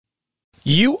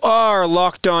You are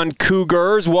Locked On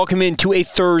Cougars. Welcome into a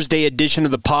Thursday edition of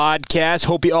the podcast.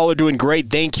 Hope you all are doing great.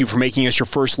 Thank you for making us your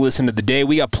first listen of the day.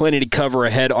 We got plenty to cover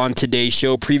ahead on today's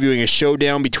show, previewing a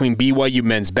showdown between BYU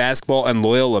men's basketball and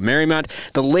Loyola Marymount,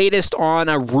 the latest on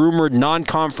a rumored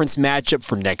non-conference matchup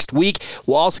for next week.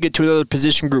 We'll also get to another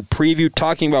position group preview,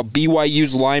 talking about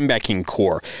BYU's linebacking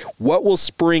core. What will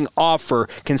spring offer,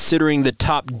 considering the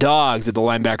top dogs at the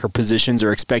linebacker positions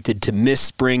are expected to miss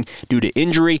spring due to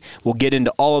injury? We'll get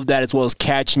into all of that, as well as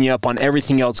catching you up on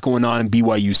everything else going on in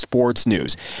BYU sports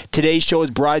news. Today's show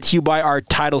is brought to you by our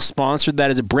title sponsor.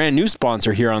 That is a brand new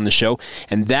sponsor here on the show,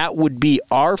 and that would be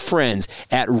our friends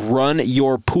at Run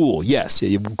Your Pool. Yes,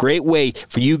 a great way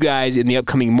for you guys in the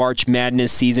upcoming March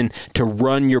Madness season to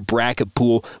run your bracket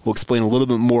pool. We'll explain a little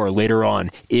bit more later on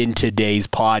in today's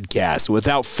podcast. So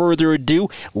without further ado,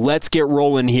 let's get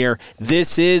rolling here.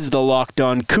 This is the Locked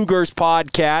On Cougars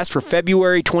podcast for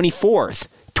February 24th.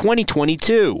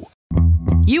 2022.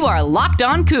 You are Locked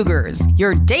On Cougars,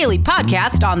 your daily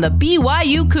podcast on the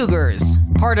BYU Cougars,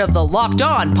 part of the Locked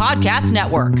On Podcast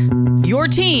Network. Your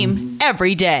team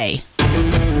every day.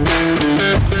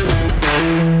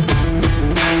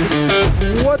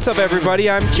 What's up, everybody?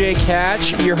 I'm Jake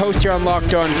Hatch, your host here on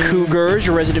Locked On Cougars,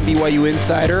 your resident BYU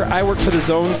insider. I work for the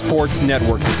Zone Sports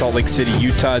Network in Salt Lake City,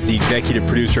 Utah, as the executive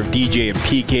producer of DJ and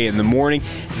PK in the morning.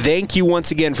 Thank you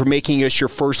once again for making us your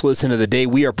first listen of the day.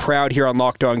 We are proud here on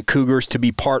Locked On Cougars to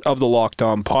be part of the Locked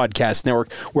On Podcast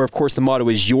Network, where, of course, the motto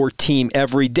is your team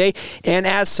every day. And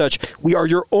as such, we are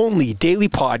your only daily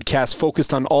podcast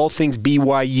focused on all things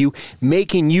BYU,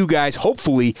 making you guys,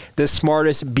 hopefully, the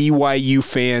smartest BYU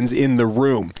fans in the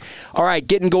room. All right,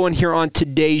 getting going here on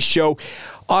today's show.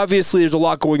 Obviously, there's a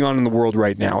lot going on in the world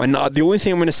right now. And the only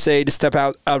thing I'm going to say to step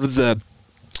out of the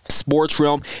sports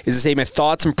realm is to say my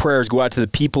thoughts and prayers go out to the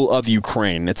people of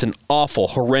Ukraine. It's an awful,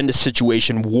 horrendous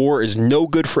situation. War is no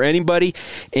good for anybody.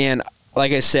 And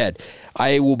like I said,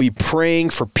 I will be praying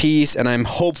for peace, and I'm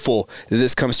hopeful that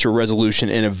this comes to a resolution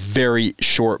in a very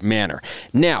short manner.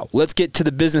 Now, let's get to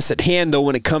the business at hand, though,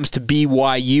 when it comes to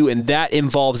BYU, and that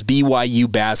involves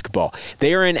BYU basketball.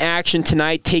 They are in action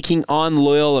tonight, taking on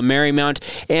Loyola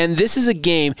Marymount, and this is a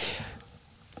game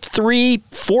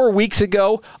 3-4 weeks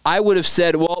ago, I would have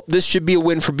said, well, this should be a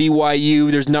win for BYU.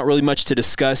 There's not really much to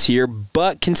discuss here.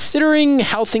 But considering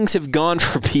how things have gone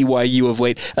for BYU of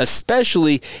late,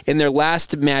 especially in their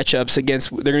last matchups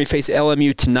against, they're going to face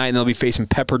LMU tonight, and they'll be facing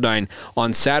Pepperdine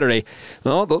on Saturday.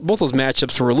 Well, both those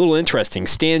matchups were a little interesting.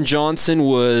 Stan Johnson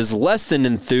was less than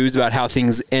enthused about how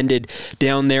things ended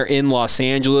down there in Los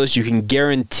Angeles. You can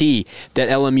guarantee that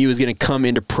LMU is going to come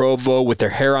into Provo with their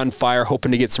hair on fire,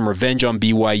 hoping to get some revenge on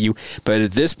BYU. But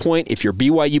at this point, if you're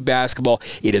BYU basketball,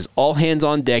 it is all hands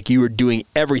on deck. You are doing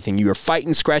everything. You are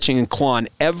fighting, scratching, and clawing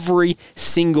every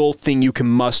single thing you can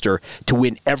muster to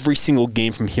win every single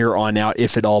game from here on out,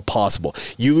 if at all possible.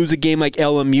 You lose a game like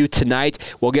LMU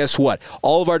tonight, well, guess what?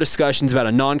 All of our discussions about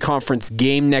a non-conference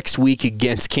game next week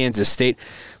against Kansas State,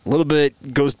 a little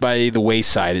bit goes by the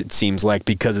wayside, it seems like,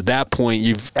 because at that point,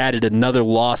 you've added another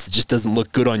loss that just doesn't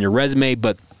look good on your resume,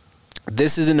 but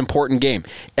this is an important game.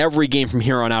 Every game from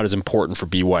here on out is important for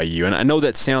BYU. And I know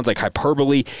that sounds like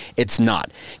hyperbole. It's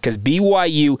not. Because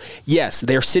BYU, yes,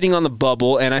 they're sitting on the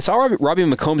bubble. And I saw Robbie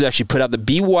McCombs actually put out that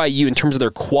BYU, in terms of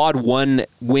their quad one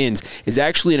wins, is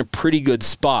actually in a pretty good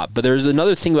spot. But there's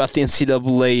another thing about the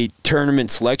NCAA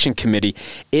Tournament Selection Committee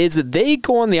is that they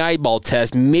go on the eyeball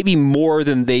test maybe more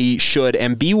than they should.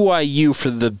 And BYU,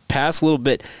 for the past little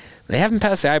bit, they haven't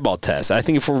passed the eyeball test. I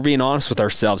think if we're being honest with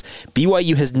ourselves,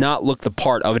 BYU has not looked the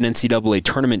part of an NCAA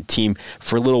tournament team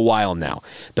for a little while now.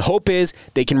 The hope is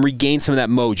they can regain some of that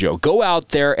mojo. Go out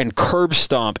there and curb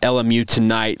stomp LMU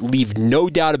tonight. Leave no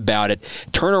doubt about it.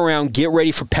 Turn around, get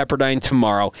ready for Pepperdine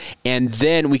tomorrow, and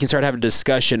then we can start having a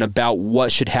discussion about what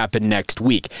should happen next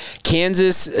week.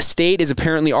 Kansas State is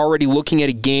apparently already looking at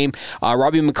a game.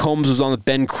 Robbie McCombs was on with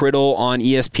Ben Criddle on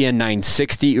ESPN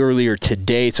 960 earlier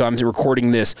today, so I'm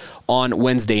recording this on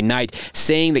Wednesday night,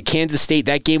 saying that Kansas State,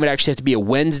 that game would actually have to be a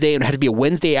Wednesday, and it had to be a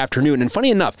Wednesday afternoon. And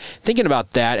funny enough, thinking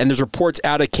about that, and there's reports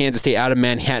out of Kansas State, out of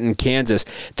Manhattan, Kansas,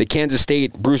 that Kansas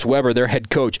State, Bruce Weber, their head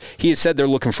coach, he has said they're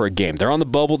looking for a game. They're on the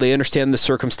bubble. They understand the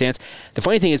circumstance. The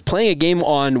funny thing is, playing a game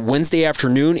on Wednesday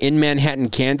afternoon in Manhattan,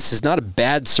 Kansas is not a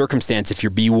bad circumstance if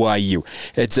you're BYU.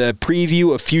 It's a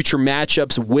preview of future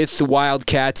matchups with the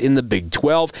Wildcats in the Big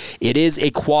 12. It is a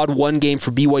quad one game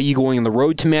for BYU going on the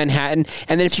road to Manhattan.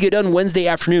 And then if you get done Wednesday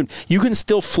afternoon, you can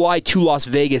still fly to Las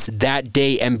Vegas that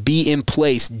day and be in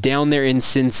place down there in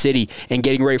Sin City and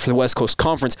getting ready for the West Coast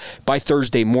Conference by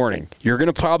Thursday morning. You're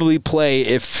going to probably play,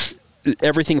 if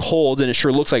everything holds, and it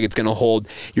sure looks like it's going to hold,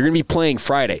 you're going to be playing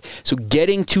Friday. So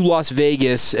getting to Las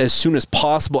Vegas as soon as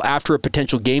possible after a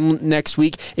potential game next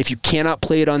week, if you cannot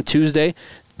play it on Tuesday,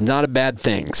 not a bad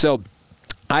thing. So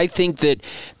I think that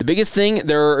the biggest thing,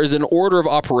 there is an order of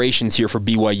operations here for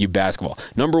BYU basketball.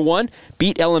 Number one,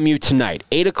 beat LMU tonight.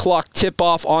 8 o'clock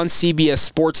tip-off on CBS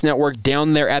Sports Network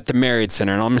down there at the Marriott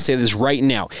Center. And I'm going to say this right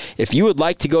now. If you would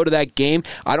like to go to that game,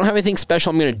 I don't have anything special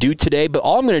I'm going to do today, but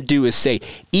all I'm going to do is say,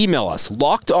 email us,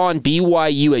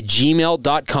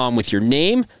 lockedonbyu@gmail.com with your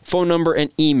name, phone number, and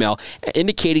email,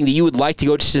 indicating that you would like to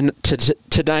go to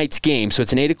tonight's game. So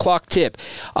it's an 8 o'clock tip.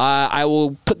 I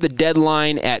will put the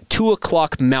deadline at 2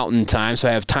 o'clock Mountain Time, so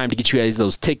I have time to get you guys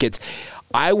those tickets.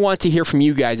 I want to hear from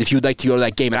you guys if you would like to go to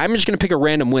that game. And I'm just going to pick a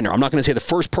random winner. I'm not going to say the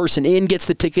first person in gets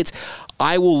the tickets.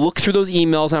 I will look through those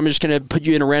emails, and I'm just going to put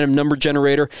you in a random number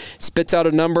generator, spits out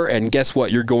a number, and guess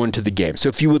what? You're going to the game. So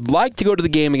if you would like to go to the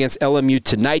game against LMU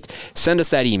tonight, send us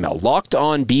that email.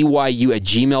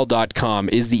 LockedOnBYU@gmail.com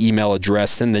is the email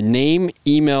address. Send the name,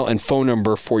 email, and phone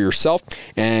number for yourself,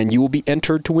 and you will be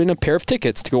entered to win a pair of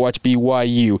tickets to go watch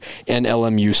BYU and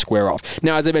LMU square off.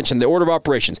 Now, as I mentioned, the order of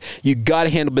operations, you got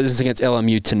to handle business against LMU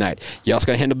tonight. You also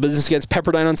got to handle business against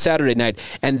Pepperdine on Saturday night.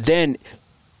 And then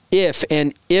if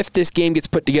this game gets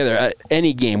put together,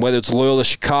 any game, whether it's Loyola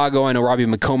Chicago, I know Robbie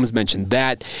McCombs mentioned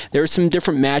that. There are some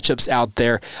different matchups out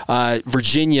there.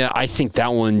 Virginia, I think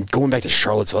that one, going back to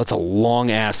Charlottesville, that's a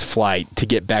long-ass flight to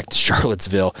get back to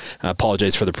Charlottesville. I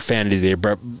apologize for the profanity there,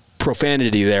 but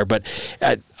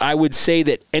I would say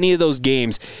that any of those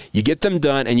games, you get them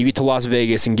done and you get to Las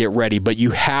Vegas and get ready, but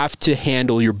you have to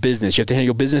handle your business. You have to handle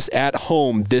your business at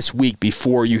home this week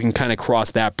before you can kind of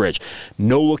cross that bridge.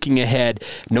 No looking ahead,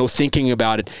 no thinking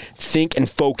about it. Think and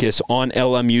focus on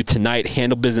LMU tonight.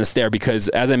 Handle business there because,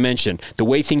 as I mentioned, the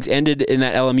way things ended in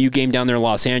that LMU game down there in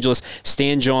Los Angeles,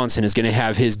 Stan Johnson is going to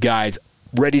have his guys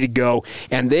ready to go.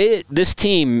 And this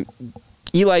team,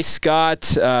 Eli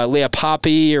Scott, Lea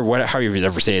Papi, or however you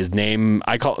ever say his name.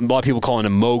 A lot of people call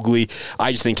him Mowgli.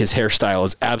 I just think his hairstyle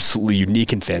is absolutely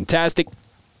unique and fantastic.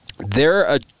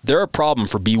 They're a problem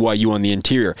for BYU on the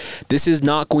interior. This is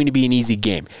not going to be an easy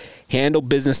game. Handle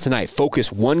business tonight.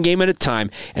 Focus one game at a time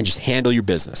and just handle your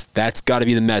business. That's got to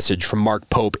be the message from Mark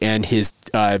Pope and his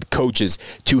coaches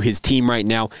to his team right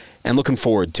now, and looking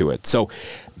forward to it. So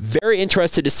very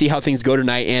interested to see how things go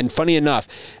tonight. And funny enough,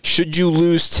 should you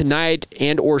lose tonight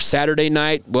and or Saturday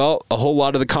night, well, a whole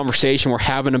lot of the conversation we're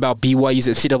having about BYU's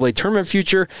NCAA tournament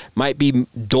future might be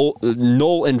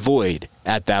null and void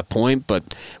at that point, but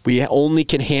we only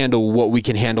can handle what we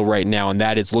can handle right now, and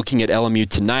that is looking at LMU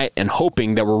tonight and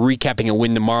hoping that we're recapping a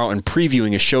win tomorrow and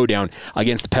previewing a showdown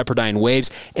against the Pepperdine Waves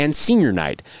and senior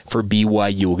night for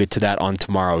BYU. We'll get to that on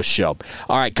tomorrow's show.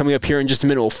 All right, coming up here in just a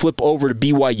minute, we'll flip over to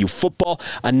BYU football.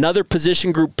 Another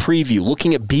position group preview,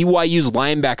 looking at BYU's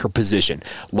linebacker position.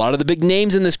 A lot of the big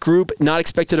names in this group not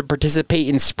expected to participate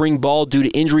in spring ball due to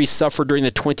injuries suffered during the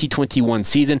 2021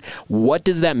 season. What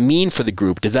does that mean for the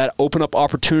group? Does that open up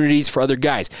opportunities for other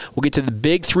guys? We'll get to the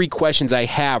big three questions I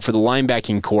have for the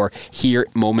linebacking core here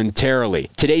momentarily.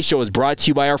 Today's show is brought to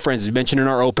you by our friends, as we mentioned in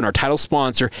our open. Our title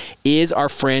sponsor is our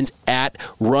friends at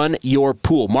Run Your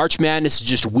Pool. March Madness is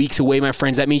just weeks away, my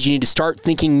friends. That means you need to start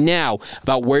thinking now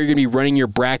about where you're going to be running your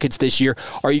brackets this year.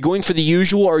 Are you going for the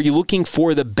usual, or are you looking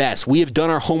for the best? We have done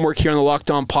our homework here on the Locked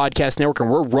On Podcast Network,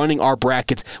 and we're running our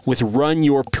brackets with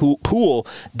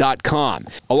runyourpool.com.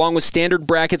 Along with standard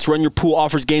brackets, Run Your Pool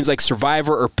offers games like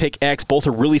Survivor or Pick X. Both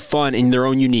are really fun in their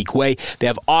own unique way. They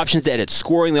have options to edit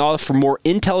scoring. They offer more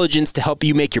intelligence to help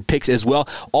you make your picks as well.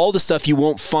 All the stuff you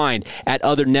won't find at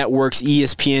other networks,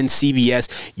 ESPN, CBS.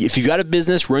 If you've got a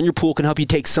business, Run Your Pool can help you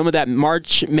take some of that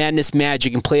March Madness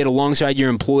magic and play it alongside your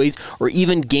employees, or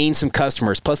even gain some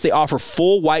customers. Plus, they offer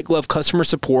full white glove customer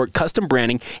support, custom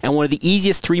branding, and one of the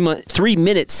easiest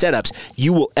 3-minute setups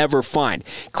you will ever find.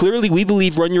 Clearly, we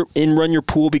believe Run Your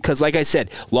Pool because, like I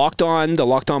said, the Locked On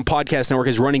Podcast Network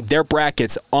is running their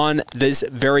brackets on this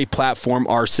very platform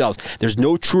ourselves. There's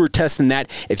no truer test than that.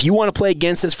 If you want to play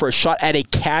against us for a shot at a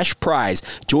cash prize,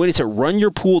 join us at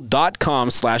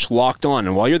runyourpool.com/lockedon.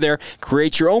 And while you're there,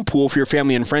 create your own pool for your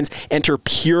family and friends. Enter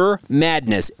Pure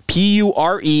Madness,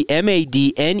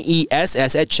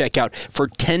 PUREMADNESS at checkout for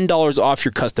 $10 off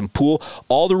your custom pool.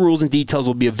 All the rules and details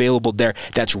will be available there.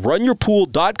 That's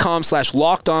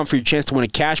runyourpool.com/lockedon for your chance to win a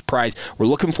cash prize. We're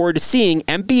looking forward to seeing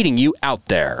and beating you out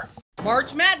there.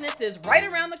 March Madness is right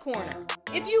around the corner.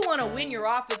 If you want to win your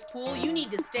office pool, you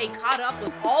need to stay caught up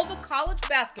with all the college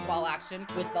basketball action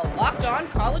with the Locked On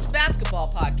College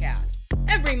Basketball Podcast.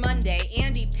 Every Monday,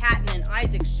 Andy Patton and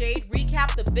Isaac Shade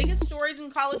recap the biggest stories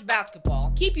in college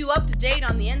basketball, keep you up to date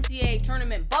on the NCAA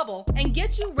tournament bubble, and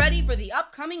get you ready for the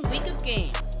upcoming week of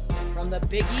games. From the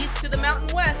Big East to the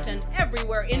Mountain West and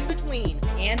everywhere in between,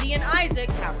 Andy and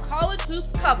Isaac have college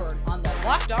hoops covered on the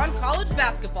Locked On College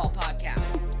Basketball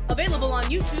Podcast. Available on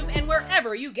YouTube and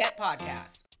wherever you get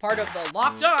podcasts. Part of the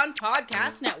Locked On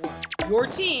Podcast Network. Your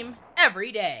team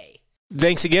every day.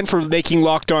 Thanks again for making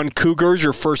Locked On Cougars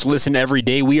your first listen every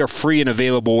day. We are free and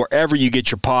available wherever you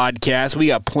get your podcasts. We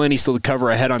got plenty still to cover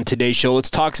ahead on today's show. Let's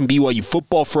talk some BYU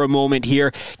football for a moment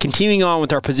here. Continuing on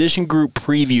with our position group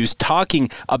previews, talking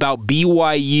about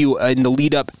BYU in the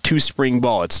lead up to spring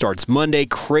ball. It starts Monday.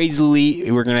 Crazily,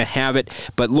 we're going to have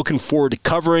it, but looking forward to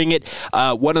covering it.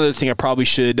 One other thing I probably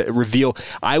should reveal,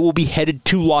 I will be headed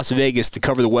to Las Vegas to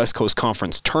cover the West Coast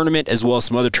Conference Tournament, as well as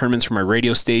some other tournaments for my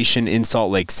radio station in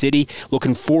Salt Lake City.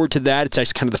 Looking forward to that. It's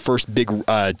actually kind of the first big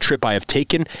trip I have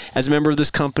taken as a member of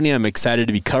this company. I'm excited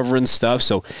to be covering stuff,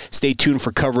 so stay tuned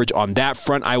for coverage on that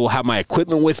front. I will have my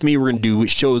equipment with me. We're going to do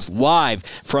shows live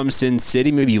from Sin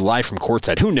City, maybe live from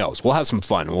courtside. Who knows? We'll have some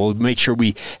fun. We'll make sure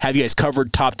we have you guys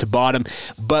covered top to bottom.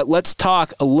 But let's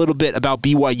talk a little bit about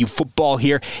BYU football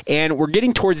here, and we're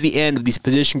getting towards the end of these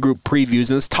position group previews,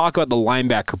 and let's talk about the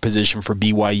linebacker position for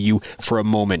BYU for a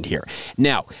moment here.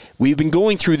 Now, we've been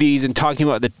going through these and talking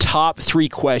about the top 3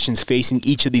 questions facing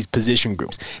each of these position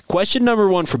groups. Question number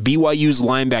 1 for BYU's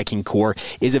linebacking core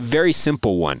is a very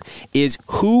simple one, is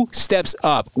who steps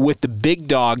up with the big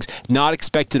dogs not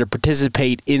expected to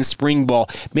participate in spring ball,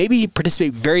 maybe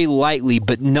participate very lightly,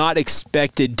 but not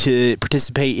expected to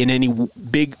participate in any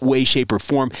big way, shape, or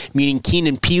form, meaning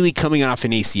Keenan Peely coming off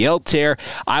an ACL tear.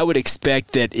 I would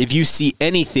expect that if you see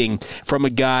anything from a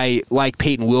guy like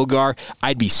Peyton Wilgar,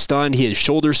 I'd be stunned. He had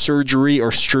shoulder surgery or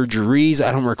surgeries.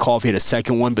 I don't recall if he had a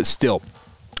second one, but still,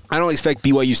 I don't expect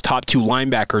BYU's top 2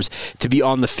 linebackers to be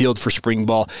on the field for spring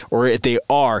ball, or if they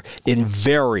are, in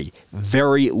very,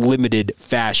 very limited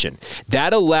fashion.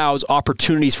 That allows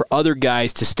opportunities for other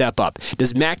guys to step up.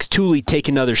 Does Max Tooley take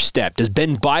another step? Does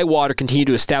Ben Bywater continue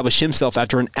to establish himself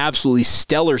after an absolutely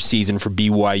stellar season for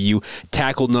BYU,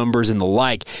 tackle numbers and the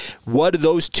like? What do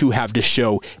those two have to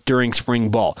show during spring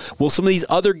ball? Will some of these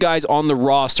other guys on the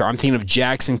roster, I'm thinking of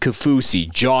Jackson Kafusi,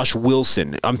 Josh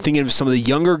Wilson, I'm thinking of some of the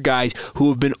younger guys who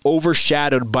have been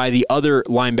overshadowed by the other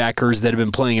linebackers that have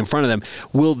been playing in front of them,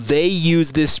 will they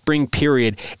use this spring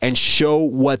period and show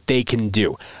what they can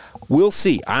do? We'll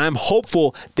see. I'm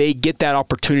hopeful they get that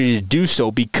opportunity to do so,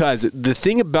 because the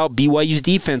thing about BYU's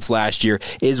defense last year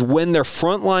is when their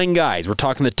frontline guys, we're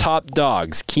talking the top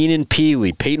dogs, Keenan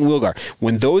Peely, Peyton Wilgar,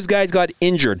 when those guys got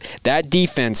injured, that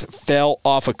defense fell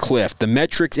off a cliff. The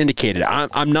metrics indicated.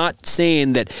 I'm not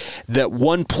saying that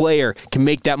one player can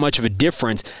make that much of a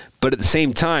difference, but at the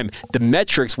same time, the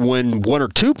metrics when 1 or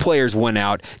 2 players went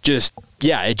out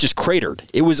it just cratered.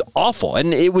 It was awful,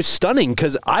 and it was stunning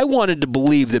because I wanted to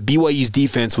believe that BYU's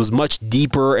defense was much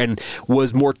deeper and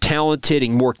was more talented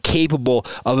and more capable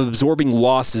of absorbing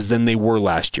losses than they were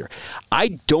last year.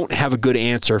 I don't have a good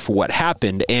answer for what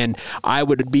happened, and I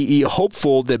would be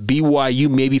hopeful that BYU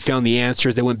maybe found the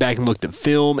answers. They went back and looked at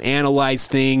film, analyzed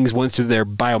things, went through their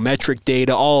biometric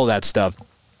data, all of that stuff.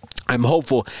 I'm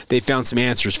hopeful they found some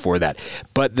answers for that.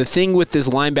 But the thing with this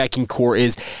linebacking core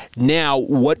is now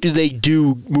what do they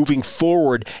do moving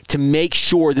forward to make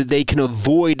sure that they can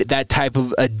avoid that type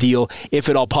of a deal if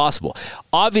at all possible?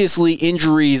 Obviously,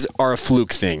 injuries are a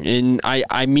fluke thing, and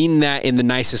I mean that in the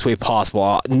nicest way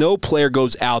possible. No player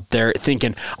goes out there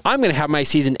thinking, I'm going to have my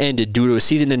season ended due to a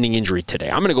season-ending injury today.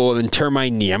 I'm going to go and tear my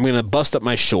knee. I'm going to bust up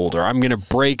my shoulder. I'm going to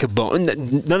break a bone.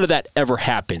 None of that ever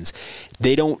happens.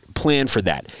 They don't plan for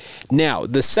that. Now,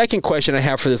 the second question I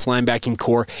have for this linebacking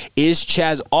core is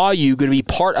Chaz Ayu going to be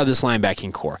part of this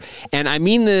linebacking core? And I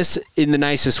mean this in the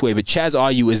nicest way, but Chaz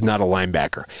Ayu is not a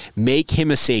linebacker. Make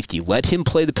him a safety. Let him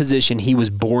play the position he was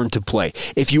born to play.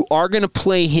 If you are going to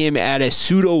play him at a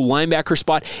pseudo linebacker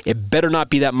spot, it better not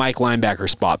be that Mike linebacker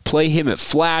spot. Play him at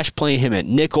flash, play him at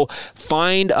nickel.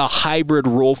 Find a hybrid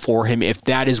role for him if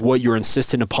that is what you're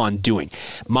insistent upon doing.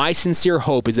 My sincere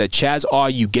hope is that Chaz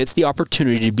Ayu gets the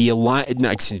opportunity to be be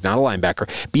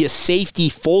a safety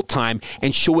full-time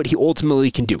and show what he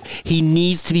ultimately can do. He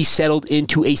needs to be settled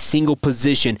into a single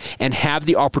position and have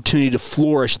the opportunity to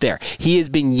flourish there. He has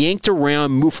been yanked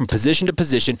around, moved from position to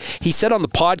position. He said said on the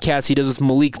podcast he does with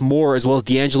Malik Moore as well as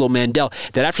D'Angelo Mandel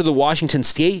that after the Washington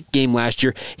State game last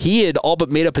year, he had all but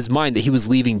made up his mind that he was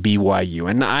leaving BYU.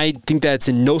 And I think that's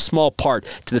in no small part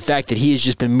to the fact that he has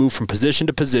just been moved from position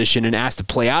to position and asked to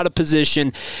play out of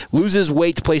position, loses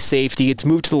weight to play safety, gets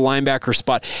moved to the linebacker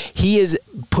spot. He has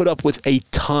put up with a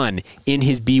ton in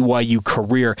his BYU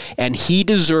career, and he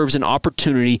deserves an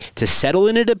opportunity to settle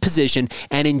in at a position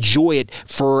and enjoy it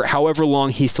for however long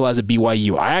he still has at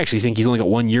BYU. I actually think he's only got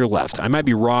 1 year left. I might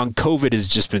be wrong. COVID has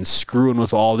just been screwing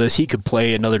with all this. He could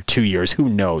play another 2 years. Who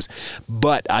knows?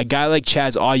 But a guy like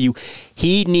Chaz Ayu,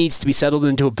 he needs to be settled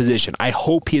into a position. I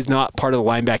hope he is not part of the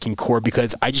linebacking core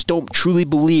because I just don't truly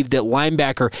believe that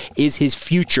linebacker is his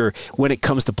future when it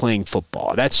comes to playing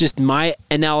football. That's just my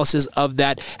analysis of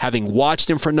that, having watched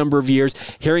him for a number of years,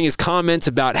 hearing his comments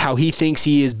about how he thinks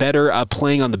he is better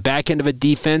playing on the back end of a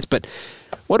defense, but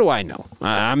what do I know?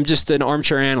 I'm just an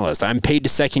armchair analyst. I'm paid to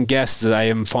second guess, as I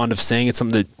am fond of saying. It's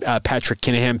something that Patrick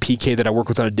Kinahan, PK, that I work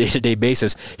with on a day-to-day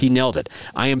basis, he nailed it.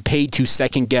 I am paid to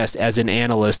second guess as an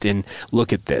analyst and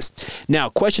look at this. Now,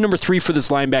 question number 3 for this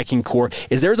linebacking core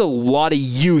is there's a lot of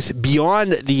youth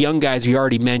beyond the young guys we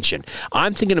already mentioned.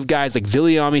 I'm thinking of guys like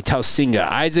Viliami Tausinga,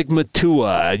 Isaac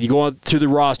Matua, you go on through the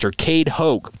roster, Cade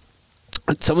Hoke.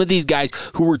 Some of these guys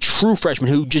who were true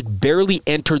freshmen who just barely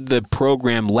entered the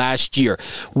program last year,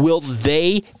 will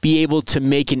they be able to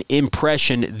make an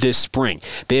impression this spring?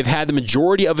 They've had the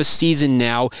majority of a season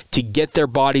now to get their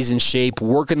bodies in shape,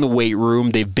 work in the weight room.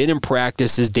 They've been in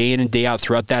practices day in and day out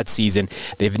throughout that season.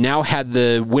 They've now had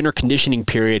the winter conditioning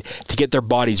period to get their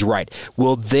bodies right.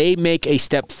 Will they make a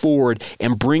step forward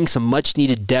and bring some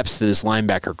much-needed depth to this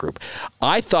linebacker group?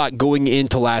 I thought going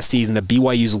into last season that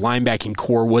BYU's linebacking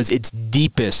core was its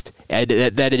deepest that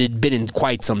it had been in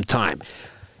quite some time.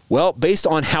 Well, based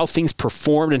on how things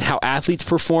performed and how athletes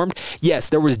performed, yes,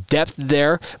 there was depth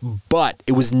there, but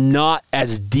it was not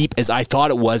as deep as I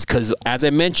thought it was because, as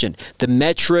I mentioned, the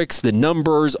metrics, the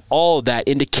numbers, all of that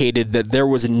indicated that there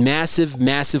was a massive,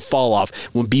 massive fall-off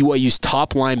when BYU's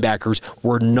top linebackers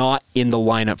were not in the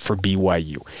lineup for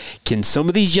BYU. Can some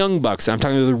of these young bucks, I'm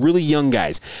talking about the really young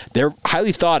guys, they're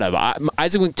highly thought of.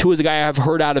 Isaac McTua is a guy I've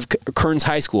heard out of Kearns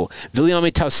High School.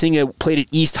 Viliami Tausinga played at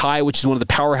East High, which is one of the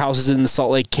powerhouses in the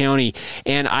Salt Lake County.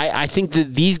 And I think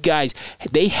that these guys,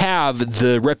 they have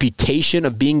the reputation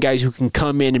of being guys who can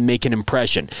come in and make an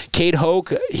impression. Cade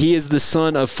Hoke, he is the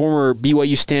son of former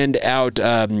BYU standout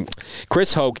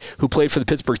Chris Hoke, who played for the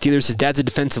Pittsburgh Steelers. His dad's a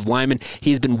defensive lineman.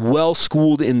 He's been well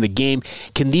schooled in the game.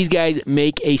 Can these guys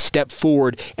make a step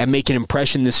forward and make an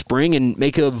impression this spring and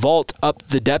make a vault up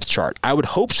the depth chart? I would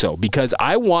hope so because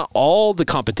I want all the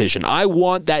competition. I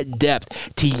want that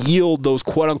depth to yield those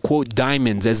quote-unquote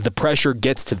diamonds as the pressure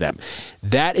gets to them.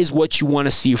 That is what you want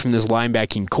to see from this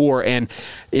linebacking core. And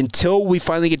until we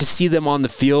finally get to see them on the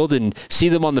field, and see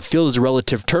them on the field is a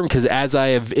relative term because as I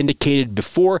have indicated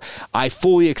before, I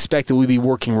fully expect that we'll be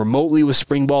working remotely with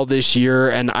Spring Ball this year,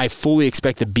 and I fully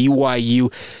expect that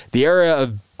BYU, the era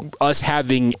of us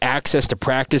having access to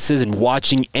practices and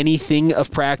watching anything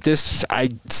of practice,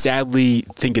 I sadly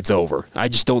think it's over. I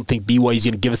just don't think BYU is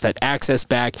going to give us that access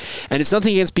back, and it's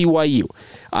nothing against BYU.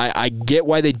 I get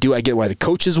why they do. I get why the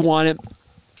coaches want it.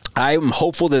 I'm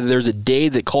hopeful that there's a day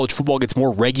that college football gets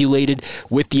more regulated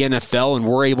with the NFL and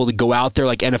we're able to go out there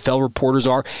like NFL reporters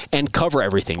are and cover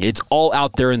everything. It's all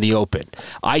out there in the open.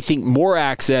 I think more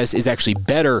access is actually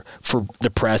better for the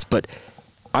press, but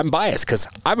I'm biased because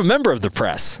I'm a member of the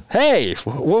press. Hey,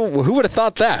 who would have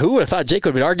thought that? Who would have thought Jake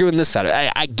would have been arguing this side?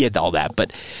 I get all that,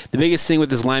 but the biggest thing with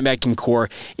this linebacking core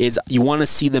is you want to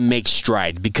see them make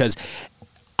strides because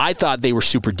I thought they were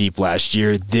super deep last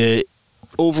year. The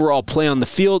overall play on the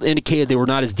field indicated they were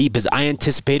not as deep as I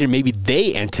anticipated. Maybe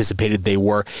they anticipated they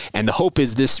were. And the hope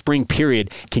is this spring period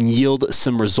can yield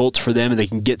some results for them and they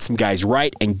can get some guys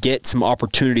right and get some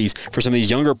opportunities for some of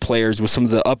these younger players with some of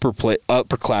the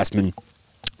upperclassmen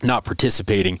not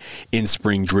participating in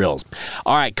spring drills.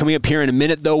 All right, coming up here in a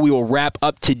minute, though, we will wrap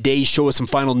up today's show with some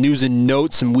final news and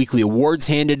notes, some weekly awards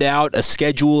handed out, a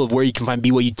schedule of where you can find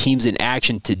BYU teams in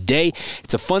action today.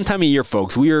 It's a fun time of year,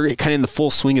 folks. We are kind of in the full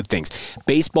swing of things.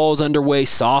 Baseball is underway,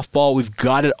 softball, we've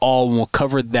got it all, and we'll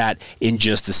cover that in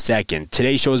just a second.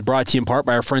 Today's show is brought to you in part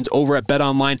by our friends over at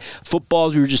BetOnline. Football,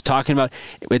 as we were just talking about,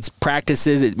 it's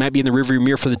practices. It might be in the rearview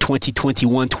mirror for the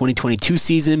 2021-2022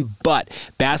 season, but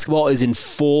basketball is in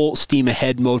full steam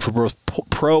ahead mode for both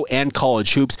pro and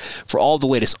college hoops. For all the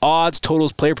latest odds,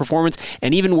 totals, player performance,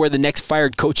 and even where the next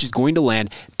fired coach is going to land,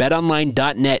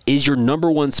 BetOnline.net is your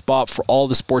number one spot for all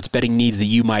the sports betting needs that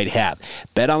you might have.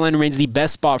 BetOnline remains the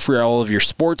best spot for all of your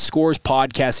sports scores,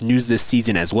 podcasts, and news this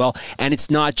season as well. And it's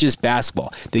not just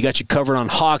basketball. They got you covered on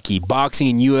hockey, boxing,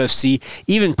 and UFC,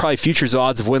 even probably futures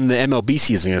odds of when the MLB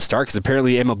season is going to start, because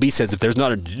apparently MLB says if there's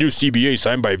not a new CBA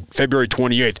signed by February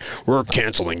 28th, we're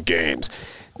canceling games.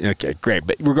 Okay, great.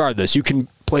 But regardless, you can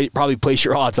probably place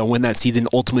your odds on when that season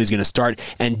ultimately is going to start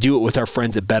and do it with our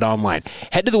friends at BetOnline.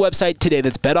 Head to the website today.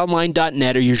 That's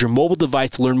betonline.net, or use your mobile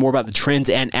device to learn more about the trends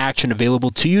and action available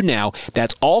to you now.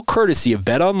 That's all courtesy of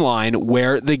BetOnline,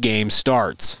 where the game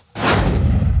starts.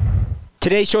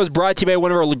 Today's show is brought to you by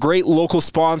one of our great local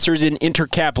sponsors in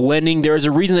Intercap Lending. There is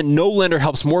a reason that no lender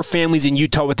helps more families in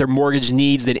Utah with their mortgage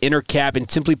needs than Intercap, and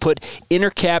simply put,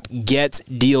 Intercap gets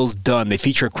deals done. They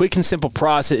feature a quick and simple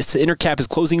process. Intercap is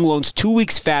closing loans 2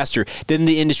 weeks faster than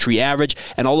the industry average,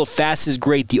 and although fast is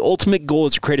great, the ultimate goal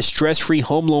is to create a stress-free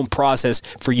home loan process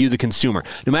for you, the consumer.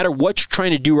 No matter what you're trying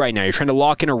to do right now, you're trying to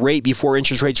lock in a rate before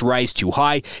interest rates rise too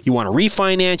high, you want to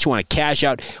refinance, you want to cash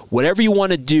out, whatever you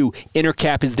want to do,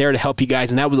 Intercap is there to help you guys,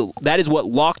 and that is what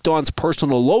Locked On's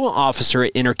personal loan officer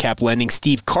at Intercap Lending,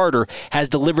 Steve Carter, has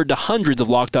delivered to hundreds of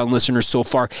Locked On listeners so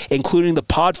far, including the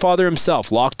podfather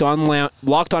himself, Locked On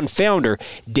founder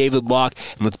David Locke.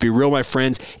 And let's be real, my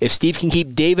friends, if Steve can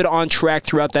keep David on track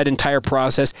throughout that entire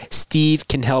process, Steve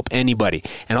can help anybody.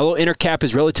 And although Intercap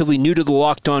is relatively new to the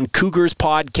Locked On Cougars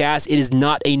podcast, it is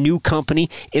not a new company.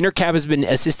 Intercap has been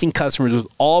assisting customers with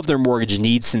all of their mortgage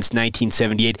needs since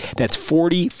 1978. That's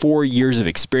 44 years of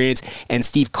experience, and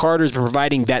Steve Carter has been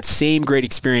providing that same great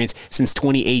experience since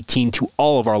 2018 to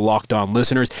all of our Locked On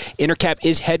listeners. Intercap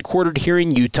is headquartered here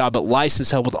in Utah, but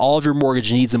licensed to help with all of your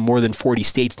mortgage needs in more than 40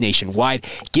 states nationwide.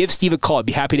 Give Steve a call. I'd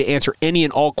be happy to answer any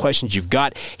and all questions you've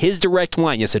got. His direct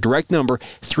line, yes, a direct number,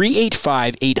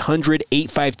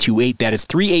 385-800-8528. That is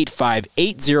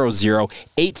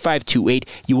 385-800-8528.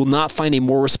 You will not find a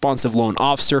more responsive loan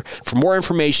officer. For more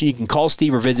information, you can call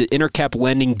Steve or visit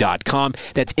intercaplending.com.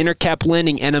 That's Intercap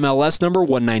Lending, NMLS number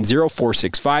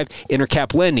 190465.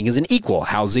 Intercap Lending is an equal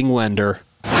housing lender.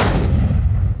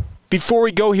 Before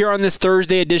we go here on this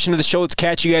Thursday edition of the show, let's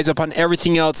catch you guys up on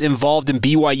everything else involved in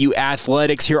BYU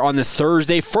athletics here on this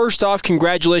Thursday. First off,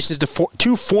 congratulations to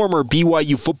two former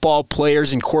BYU football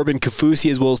players in Corbin Kafusi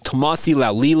as well as Tomasi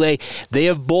Laulile. They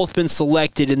have both been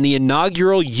selected in the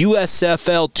inaugural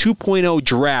USFL 2.0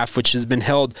 draft, which has been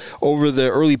held over the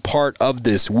early part of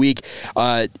this week.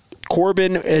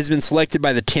 Corbin has been selected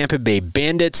by the Tampa Bay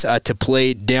Bandits to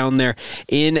play down there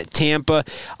in Tampa.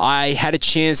 I had a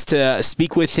chance to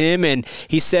speak with him, and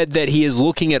he said that he is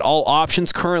looking at all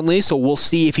options currently, so we'll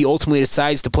see if he ultimately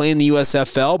decides to play in the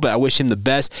USFL, but I wish him the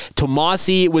best.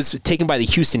 Tomasi was taken by the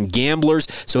Houston Gamblers,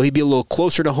 so he'd be a little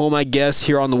closer to home, I guess,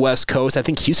 here on the West Coast. I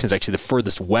think Houston's actually the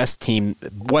furthest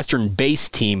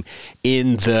western-based team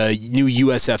in the new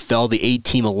USFL, the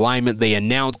 8-team alignment they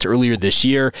announced earlier this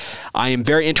year. I am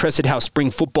very interested how spring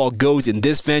football goes in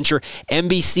this venture.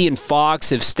 NBC and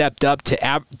Fox have stepped up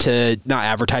to not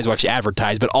advertise, well, actually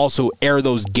advertise, but also air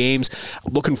those games.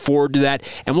 Looking forward to that.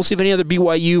 And we'll see if any other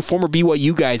former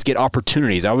BYU guys get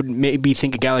opportunities. I would maybe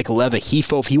think a guy like Aleva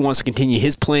Hifo, if he wants to continue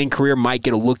his playing career, might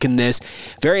get a look in this.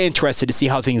 Very interested to see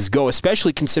how things go,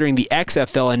 especially considering the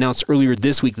XFL announced earlier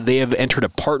this week that they have entered a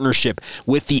partnership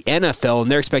with the NFL,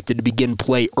 and they're expected to begin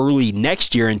play early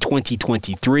next year in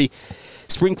 2023.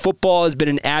 Spring football has been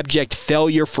an abject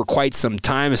failure for quite some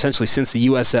time, essentially since the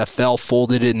USFL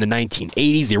folded in the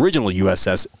 1980s, the original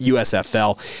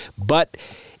USFL. But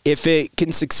if it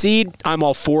can succeed, I'm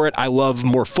all for it. I love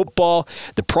more football.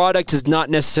 The product is not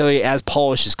necessarily as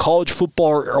polished as college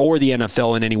football or the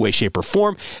NFL in any way, shape, or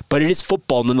form, but it is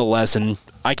football nonetheless, and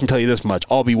I can tell you this much.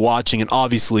 I'll be watching and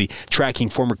obviously tracking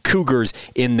former Cougars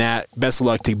in that. Best of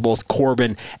luck to both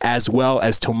Corbin as well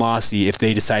as Tomasi if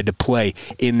they decide to play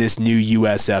in this new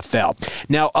USFL.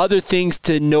 Now, other things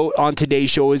to note on today's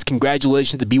show is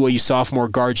congratulations to BYU sophomore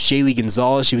guard Shaylee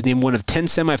Gonzalez. She was named one of 10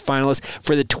 semifinalists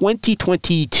for the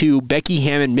 2022 Becky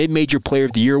Hammond Mid-Major Player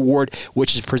of the Year Award,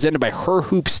 which is presented by Her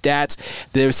Hoop Stats.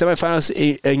 The semifinalists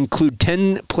include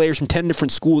 10 players from 10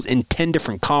 different schools in 10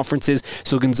 different conferences.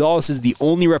 So Gonzalez is the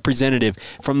only representative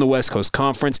from the West Coast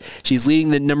Conference. She's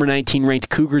leading the number 19 ranked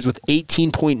Cougars with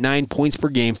 18.9 points per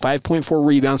game, 5.4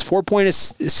 rebounds,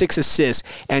 4.6 assists,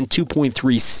 and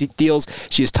 2.3 steals.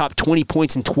 She has topped 20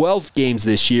 points in 12 games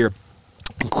this year,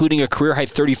 including a career-high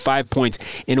 35 points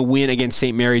in a win against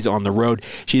St. Mary's on the road.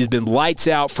 She has been lights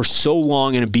out for so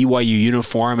long in a BYU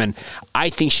uniform, and I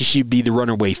think she should be the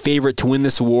runaway favorite to win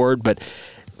this award, but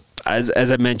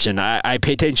as I mentioned, I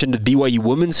pay attention to BYU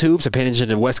women's hoops. I pay attention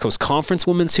to West Coast Conference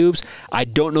women's hoops. I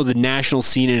don't know the national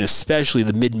scene and especially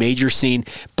the mid-major scene,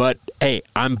 but hey,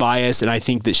 I'm biased, and I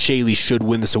think that Shaylee should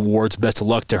win this award. So best of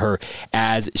luck to her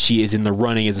as she is in the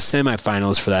running as a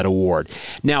semifinalist for that award.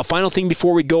 Now, final thing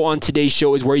before we go on today's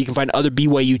show is where you can find other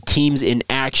BYU teams in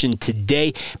action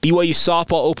today. BYU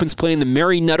softball opens play in the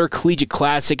Mary Nutter Collegiate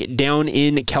Classic down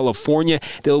in California.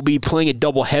 They'll be playing a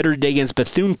doubleheader today against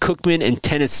Bethune-Cookman and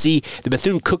Tennessee. The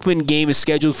Bethune-Cookman game is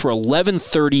scheduled for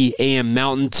 11:30 a.m.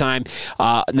 Mountain Time.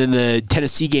 And then the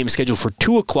Tennessee game is scheduled for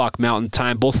 2 o'clock Mountain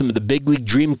Time, both of them at the Big League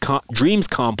Dreams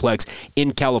Complex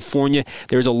in California.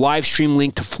 There's a live stream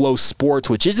link to Flow Sports,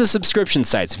 which is a subscription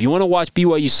site. So if you want to watch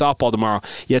BYU softball tomorrow,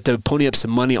 you have to pony up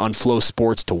some money on Flow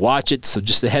Sports to watch it. So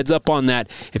just a heads up on that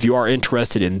if you are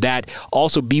interested in that.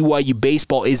 Also, BYU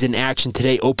baseball is in action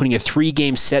today, opening a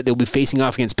 3-game set. They'll be facing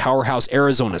off against powerhouse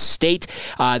Arizona State.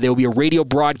 There will be a radio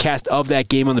broadcast of that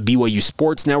game on the BYU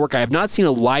Sports Network. I have not seen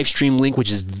a live stream link,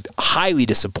 which is highly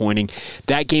disappointing.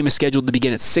 That game is scheduled to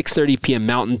begin at 6:30 p.m.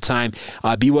 Mountain Time.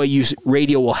 BYU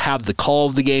radio will have the call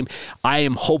of the game. I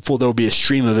am hopeful there will be a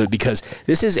stream of it because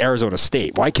this is Arizona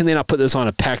State. Why can they not put this on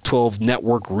a Pac-12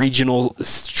 network regional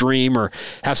stream or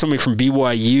have somebody from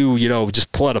BYU,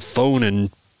 just pull out a phone and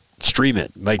stream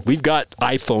it? Like, we've got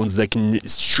iPhones that can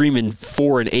stream in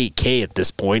 4 and 8K at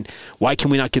this point. Why can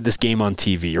we not get this game on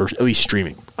TV or at least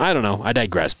streaming? I don't know. I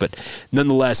digress. But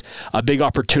nonetheless, a big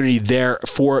opportunity there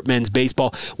for men's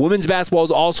baseball. Women's basketball is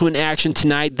also in action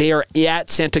tonight. They are at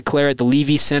Santa Clara at the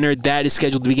Levy Center. That is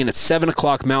scheduled to begin at 7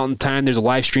 o'clock Mountain Time. There's a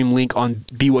live stream link on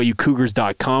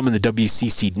BYUCougars.com and the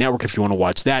WCC network if you want to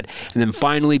watch that. And then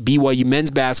finally, BYU men's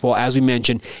basketball, as we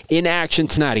mentioned, in action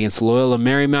tonight against Loyola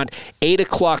Marymount. 8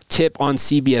 o'clock tip on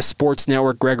CBS Sports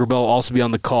Network. Greg Wrubell will also be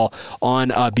on the call on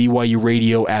BYU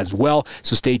Radio as well.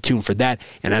 So stay tuned for that.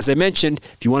 And as I mentioned,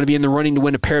 if you want to be in the running to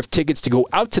win a pair of tickets to go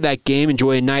out to that game,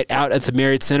 enjoy a night out at the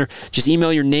Marriott Center, just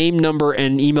email your name, number,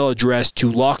 and email address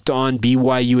to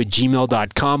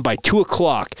lockedonbyu@gmail.com by 2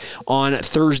 o'clock on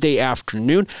Thursday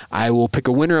afternoon. I will pick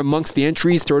a winner amongst the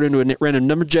entries, throw it into a random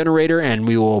number generator, and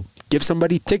we will give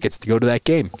somebody tickets to go to that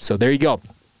game. So there you go.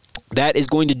 That is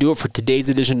going to do it for today's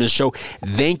edition of the show.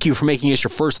 Thank you for making us your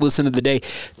first listen of the day.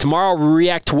 Tomorrow, we'll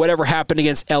react to whatever happened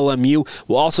against LMU.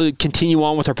 We'll also continue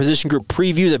on with our position group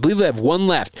previews. I believe we have one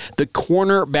left, the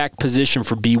cornerback position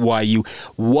for BYU.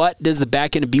 What does the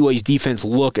back end of BYU's defense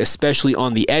look, especially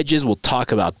on the edges? We'll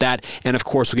talk about that. And, of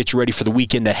course, we'll get you ready for the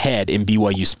weekend ahead in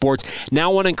BYU sports. Now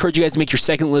I want to encourage you guys to make your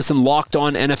second listen, Locked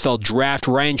On NFL Draft.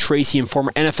 Ryan Tracy and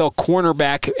former NFL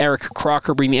cornerback Eric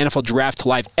Crocker bring the NFL Draft to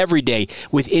life every day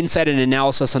with insight and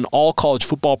analysis on all college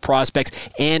football prospects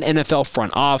and NFL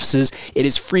front offices. It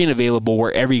is free and available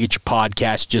wherever you get your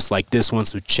podcasts, just like this one,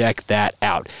 so check that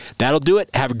out. That'll do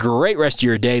it. Have a great rest of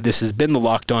your day. This has been the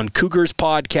Locked On Cougars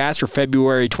podcast for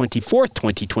February 24th,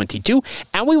 2022,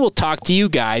 and we will talk to you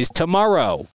guys tomorrow.